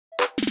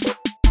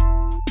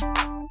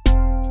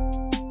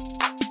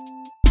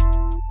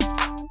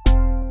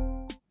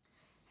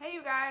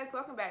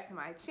welcome back to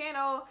my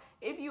channel.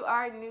 If you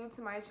are new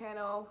to my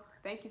channel,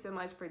 thank you so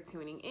much for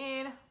tuning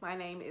in. My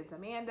name is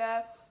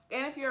Amanda,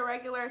 and if you're a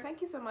regular,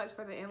 thank you so much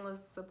for the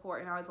endless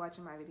support and always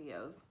watching my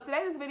videos.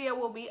 Today this video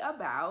will be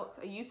about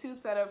a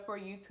YouTube setup for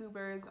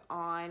YouTubers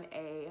on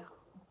a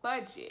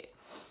budget.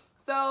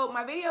 So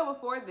my video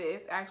before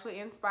this actually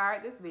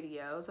inspired this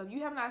video. So if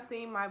you have not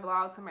seen my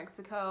vlog to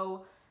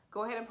Mexico,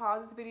 go ahead and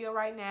pause this video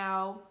right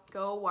now,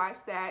 go watch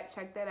that,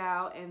 check that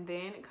out, and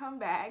then come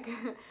back.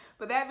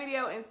 But that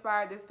video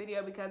inspired this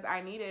video because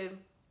I needed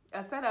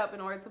a setup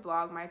in order to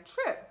vlog my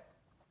trip.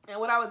 And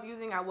what I was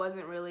using, I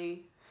wasn't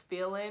really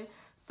feeling.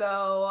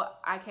 So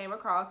I came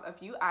across a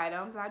few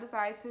items and I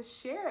decided to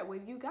share it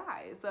with you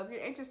guys. So if you're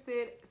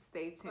interested,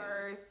 stay tuned.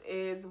 First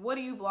is, what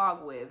do you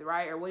vlog with,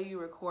 right? Or what do you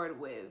record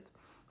with?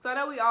 So I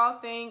know we all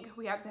think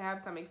we have to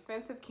have some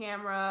expensive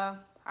camera.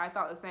 I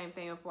thought the same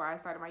thing before I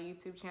started my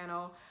YouTube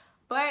channel.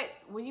 But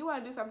when you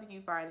want to do something,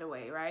 you find a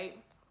way,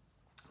 right?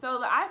 So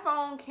the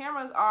iPhone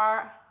cameras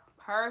are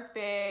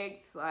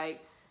perfect,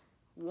 like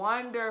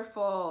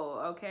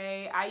wonderful,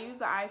 okay? I use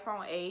the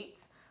iPhone 8.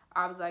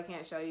 Obviously, I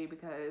can't show you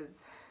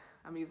because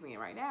I'm using it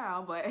right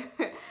now, but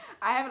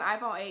I have an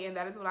iPhone 8 and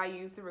that is what I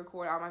use to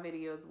record all my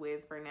videos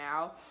with for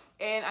now.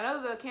 And I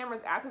know the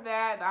cameras after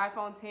that, the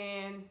iPhone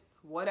 10,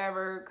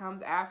 whatever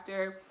comes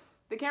after,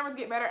 the cameras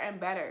get better and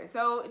better.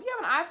 So if you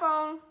have an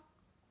iPhone,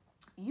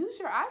 use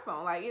your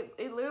iPhone. Like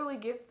it literally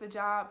gets the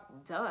job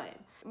done.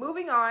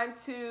 Moving on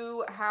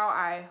to how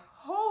I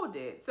hold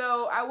it.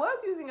 So I was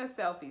using a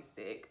selfie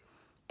stick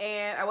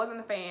and I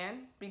wasn't a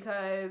fan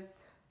because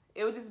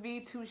it would just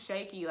be too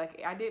shaky.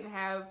 Like I didn't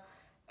have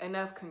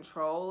enough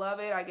control of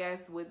it, I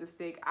guess, with the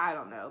stick. I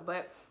don't know,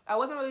 but I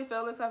wasn't really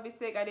feeling the selfie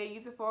stick. I did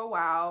use it for a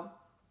while,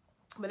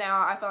 but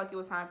now I felt like it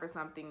was time for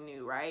something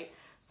new, right?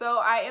 So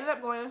I ended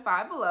up going with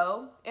Five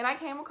Below and I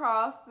came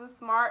across the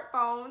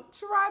smartphone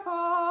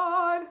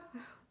tripod.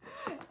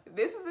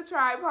 This is the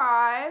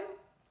tripod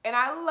and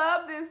I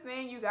love this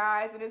thing, you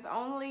guys, and it's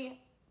only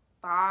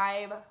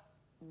 $5,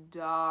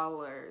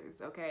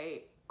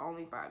 okay?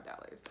 Only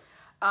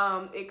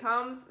 $5. It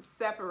comes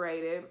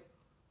separated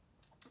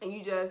and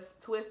you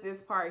just twist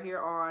this part here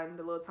on,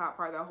 the little top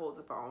part that holds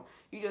the phone.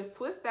 You just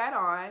twist that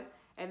on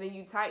and then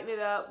you tighten it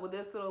up with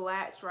this little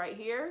latch right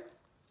here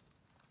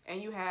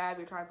and you have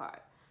your tripod.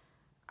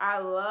 I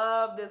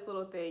love this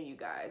little thing, you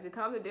guys. It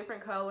comes in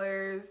different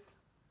colors,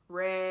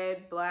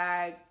 red,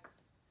 black,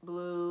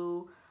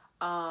 blue,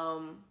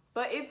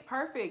 but it's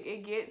perfect.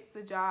 It gets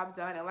the job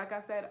done. And like I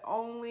said,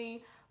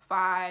 only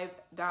 $5.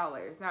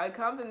 Now it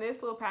comes in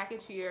this little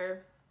package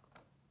here.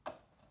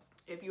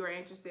 If you are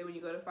interested, when you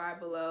go to Five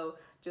Below,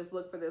 just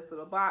look for this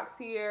little box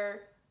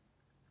here.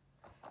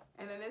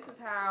 And then this is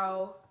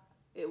how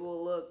it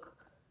will look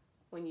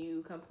when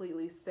you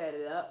completely set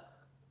it up.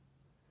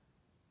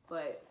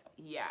 But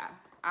yeah,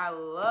 I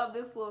love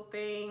this little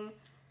thing.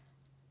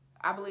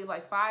 I believe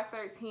like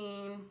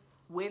 $5.13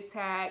 with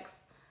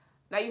tax.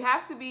 Now you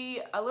have to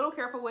be a little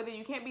careful with it.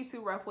 You can't be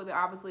too rough with it.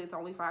 Obviously, it's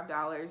only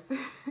 $5.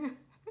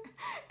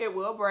 It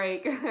will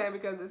break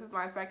because this is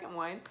my second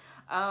one.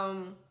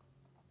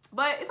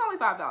 But it's only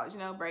 $5, you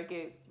know, break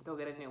it, go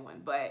get a new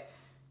one. But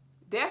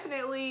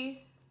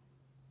definitely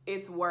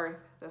it's worth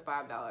the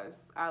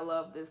 $5. I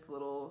love this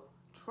little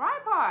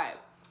tripod.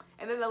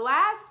 And then the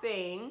last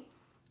thing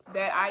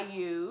that I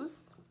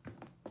use,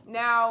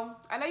 now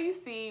I know you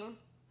see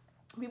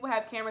people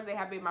have cameras, they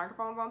have big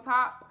microphones on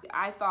top.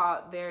 I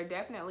thought there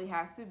definitely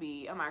has to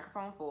be a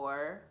microphone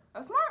for a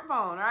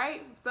smartphone,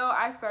 right? So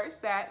I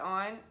searched that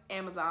on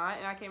Amazon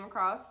and I came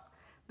across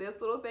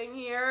this little thing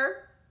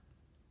here.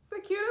 It's the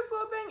cutest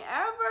little thing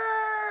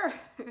ever.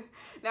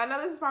 Now I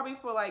know this is probably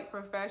for like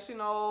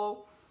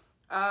professional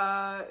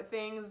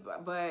things,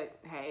 but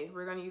hey,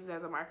 we're gonna use it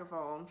as a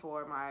microphone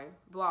for my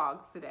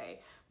vlogs today.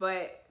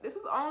 But this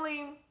was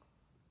only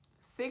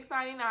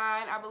 $6.99,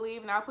 I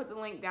believe, and I'll put the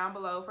link down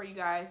below for you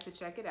guys to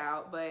check it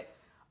out. But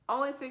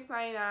only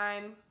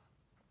 $6.99,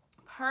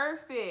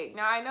 perfect.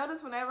 Now I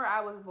noticed whenever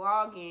I was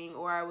vlogging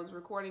or I was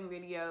recording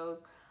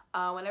videos,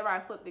 whenever I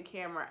flipped the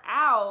camera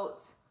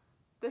out,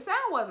 the sound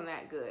wasn't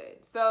that good.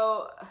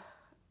 So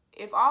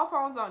if all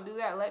phones don't do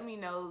that, let me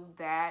know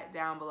that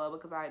down below,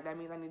 because that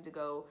means I need to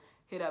go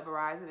hit up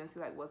Verizon and see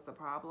like what's the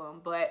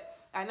problem. But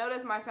I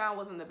noticed my sound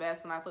wasn't the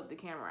best when I flipped the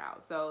camera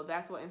out. So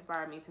that's what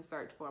inspired me to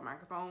search for a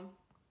microphone.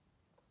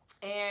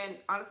 And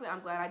honestly,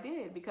 I'm glad I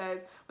did,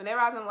 because whenever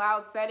I was in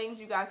loud settings,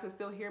 you guys could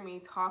still hear me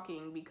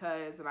talking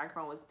because the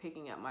microphone was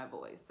picking up my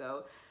voice.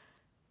 So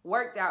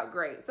worked out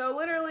great. So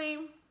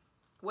literally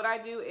what I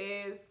do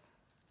is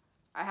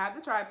I have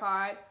the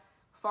tripod,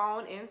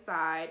 phone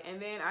inside,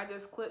 and then I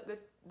just clip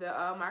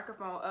the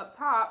microphone up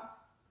top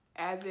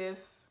as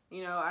if,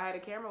 you know, I had a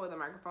camera with a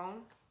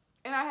microphone,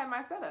 and I have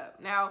my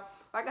setup. Now,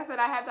 like I said,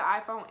 I have the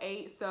iPhone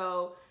 8,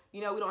 so,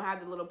 you know, we don't have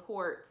the little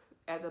port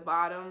at the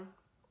bottom,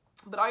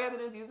 but all you have to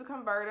do is use a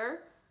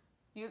converter.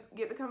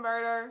 Get the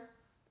converter.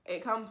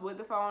 It comes with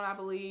the phone, I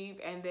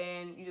believe, and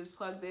then you just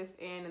plug this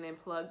in and then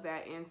plug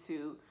that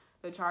into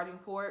the charging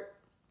port,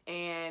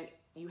 and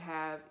you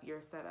have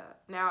your setup.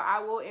 Now, I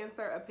will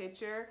insert a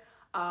picture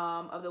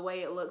of the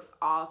way it looks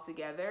all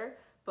together.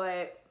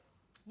 But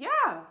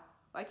yeah,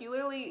 like you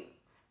literally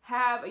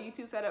have a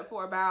YouTube setup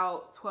for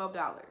about $12.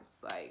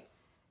 Like,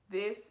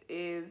 this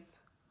is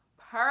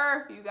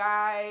perf, you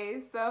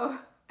guys. So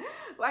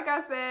like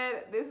I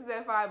said, this is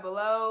at Five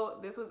Below.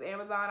 This was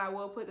Amazon. I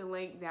will put the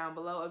link down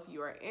below if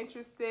you are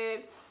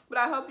interested. But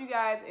I hope you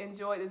guys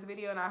enjoyed this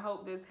video, and I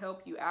hope this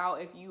helped you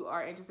out if you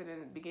are interested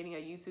in beginning a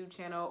YouTube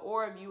channel,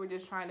 or if you were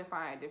just trying to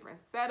find a different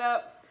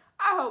setup.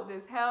 I hope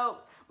this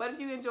helps. But if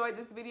you enjoyed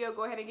this video,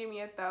 go ahead and give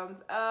me a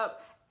thumbs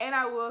up, and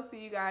I will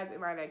see you guys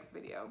in my next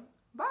video.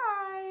 Bye.